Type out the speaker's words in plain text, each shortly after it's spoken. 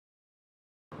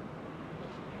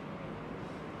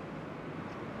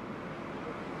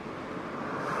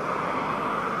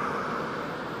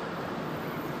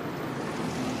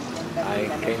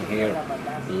came here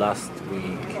last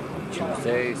week on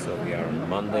Tuesday, so we are on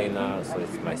Monday now, so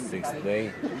it's my 6th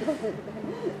day.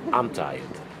 I'm tired.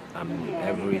 I'm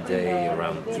every day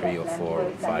around 3 or 4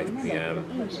 or 5 p.m.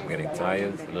 I'm getting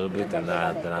tired a little bit, and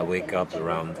then I wake up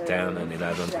around 10 and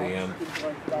 11 p.m.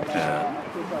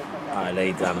 I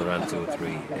lay down around 2 or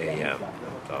 3 a.m.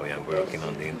 So I'm working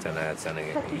on the internet, sending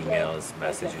emails,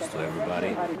 messages to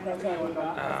everybody.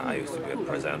 I used to be a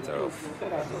presenter of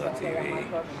TV.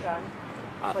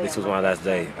 This was my last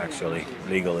day, actually,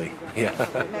 legally. Yeah.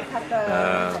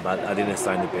 But I didn't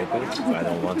sign the paper, so I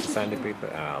don't want to sign the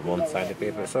paper. I won't sign the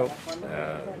paper. So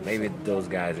maybe those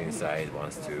guys inside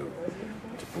wants to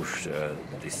push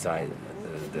this side,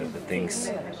 the things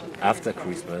after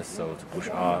Christmas. So to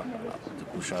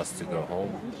push us to go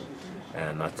home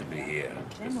and not to be here.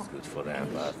 This is good for them,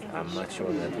 but I'm not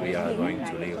sure that we are going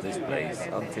to leave this place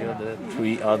until the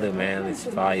 3 other men is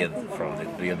fired from the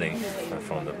building and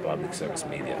from the public service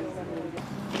media.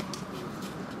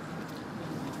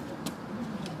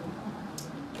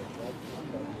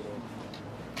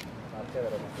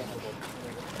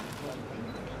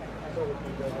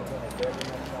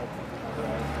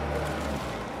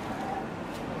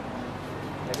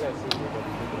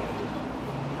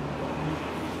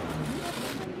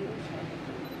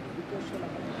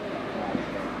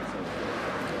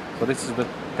 So this is the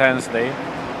 10th day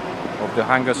of the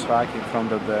hunger strike in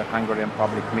front of the Hungarian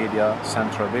Public Media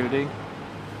Central Building,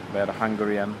 where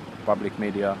Hungarian public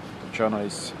media,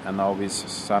 journalists, and now with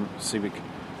some civic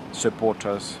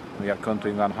supporters, we are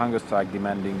continuing on hunger strike,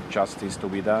 demanding justice to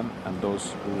be done, and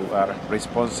those who are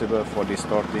responsible for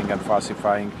distorting and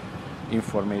falsifying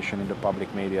information in the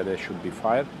public media, they should be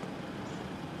fired.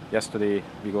 Yesterday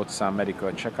we got some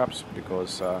medical checkups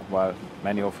because while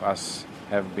many of us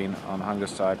have been on hunger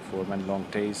strike for many long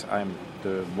days, I'm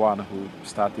the one who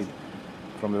started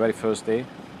from the very first day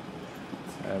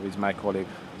with my colleague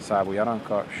Szabó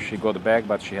Jaranka. She got back,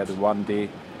 but she had a 1-day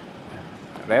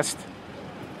rest,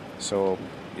 so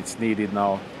it's needed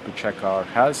now to check our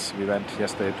health. We went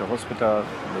yesterday to hospital,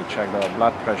 they checked our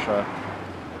blood pressure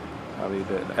with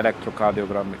the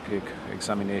electrocardiographic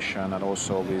examination, and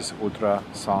also with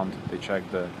ultrasound they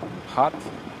checked the heart.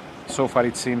 So far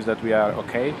it seems that we are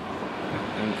okay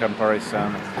in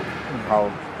comparison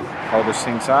how the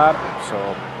things are,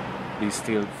 so we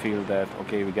still feel that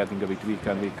okay, we're getting a bit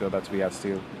weaker and weaker, but we are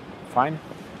still fine.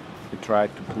 We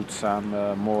tried to put some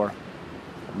more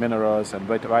minerals and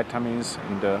vitamins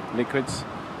in the liquids,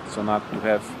 so not to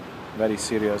have very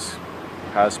serious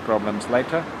health problems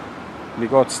later. We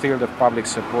got still the public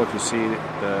support. You see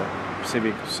the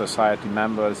civic society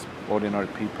members, ordinary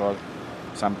people,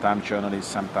 sometimes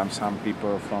journalists, sometimes some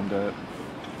people from the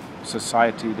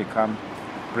society, they come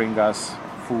bring us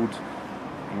food.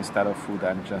 Instead of food,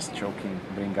 I'm just joking,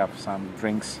 bring up some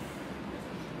drinks,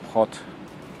 hot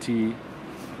tea,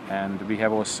 and we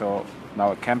have also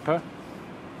now a camper,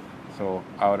 so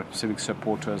our civic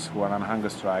supporters who are on hunger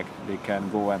strike, they can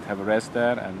go and have a rest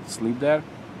there and sleep there,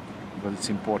 because it's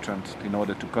important. In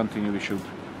order to continue, we should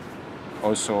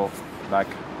also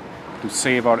like to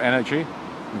save our energy,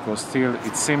 because still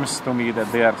it seems to me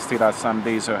that there still are some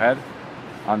days ahead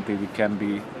until we can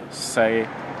be saying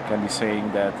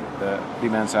that the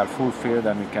demands are fulfilled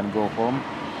and we can go home,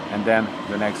 and then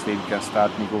the next day we can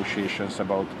start negotiations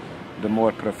about the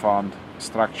more profound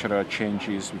structural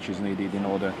changes which is needed in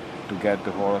order to get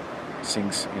the whole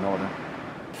things in order.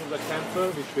 The camper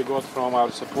which we got from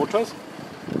our supporters,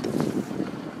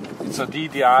 it's a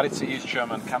DDR, it's an East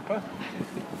German camper,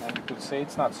 and you could say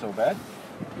it's not so bad.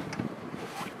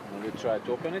 We try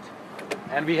to open it,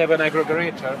 and we have an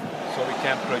aggregator so we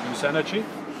can produce energy.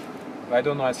 I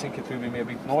don't know, I think it will be a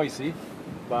bit noisy,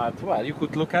 but well, you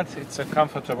could look at it. It's a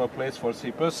comfortable place for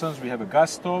 3 persons. We have a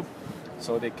gas stove,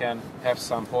 so they can have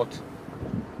some hot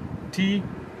tea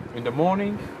in the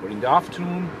morning or in the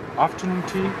afternoon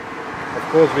tea, of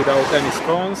course without any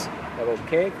scones, or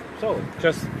cake. So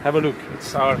just have a look.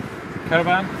 It's our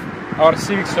caravan. Our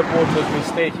civic supporters will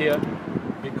stay here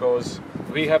because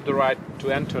we have the right to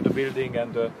enter the building,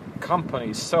 and the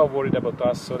company is so worried about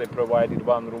us, so they provided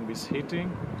 1 room with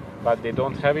heating, but they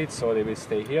don't have it, so they will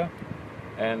stay here.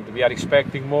 And we are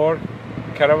expecting more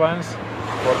caravans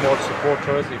for more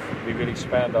supporters if we will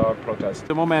expand our protest. At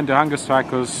the moment, the hunger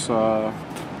strikers,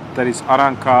 there is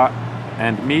Aranka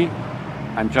and me.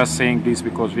 I'm just saying this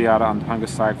because we are on hunger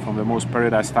strike from the most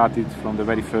period. I started from the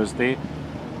very first day,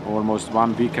 almost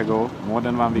 1 week ago, more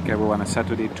than 1 week ago, on a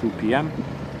Saturday, 2 p.m.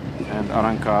 And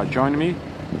Aranka joined me,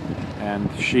 and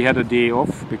she had a day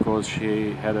off because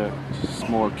she had a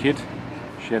small kid.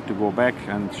 She had to go back,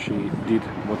 and she did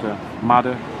what a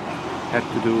mother had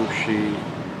to do. She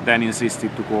then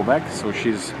insisted to go back, so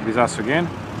she's with us again.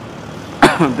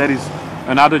 There is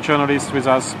another journalist with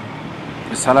us,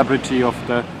 a celebrity of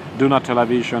the Duna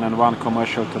television and one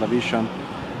commercial television,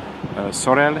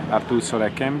 Sorel, Artur Sorel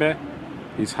Kembe.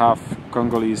 He's half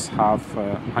Congolese, half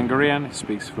Hungarian. He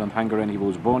speaks fluent Hungarian. He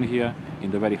was born here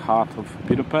in the very heart of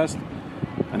Budapest,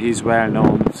 and he's well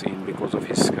known because of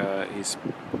his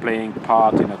playing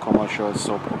part in a commercial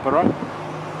soap opera.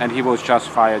 And he was just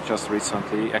fired just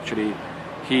recently. Actually,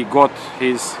 he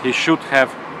should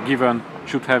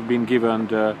have been given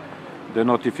the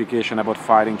notification about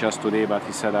firing just today, but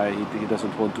he said he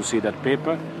doesn't want to see that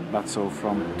paper. But so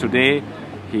from today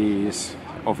he is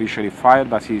officially fired,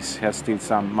 but he has still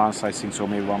some months, I think so,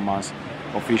 maybe 1 month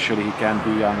officially he can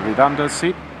be on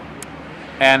redundancy.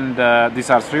 And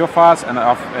these are 3 of us,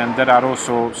 and there are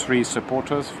also 3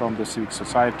 supporters from the civic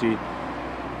society.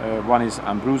 One is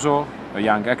Ambruso, a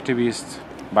young activist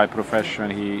by profession.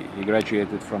 He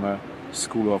graduated from a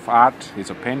school of art. He's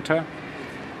a painter.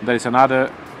 There is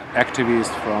another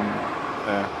activist from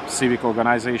a civic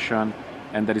organization,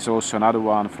 and there is also another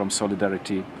one from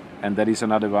Solidarity, and there is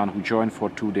another one who joined for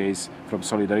 2 days from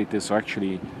Solidarity. So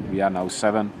actually we are now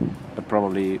 7, but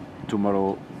probably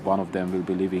tomorrow one of them will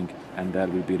be leaving and there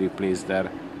will be replaced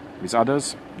there with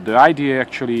others. The idea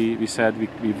actually, we said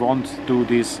we won't do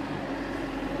this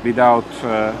without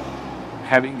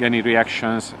having any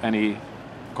reactions, any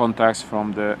contacts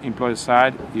from the employer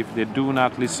side. If they do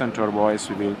not listen to our voice,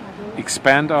 we will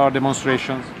expand our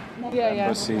demonstrations.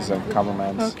 Embassies and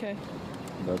governments. Okay.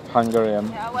 The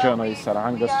Hungarian journalists are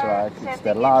hunger strike. It's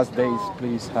their last days.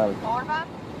 Please help. Orban,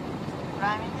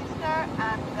 Prime Minister,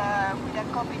 and with a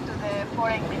copy to the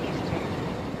Foreign Ministry.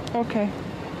 Okay.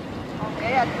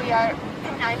 Okay, and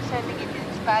I'm sending it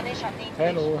in Spanish and English.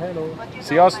 Hello, hello. But you know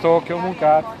Sziasztok, jó my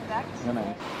munkát! contacts.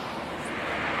 Nem.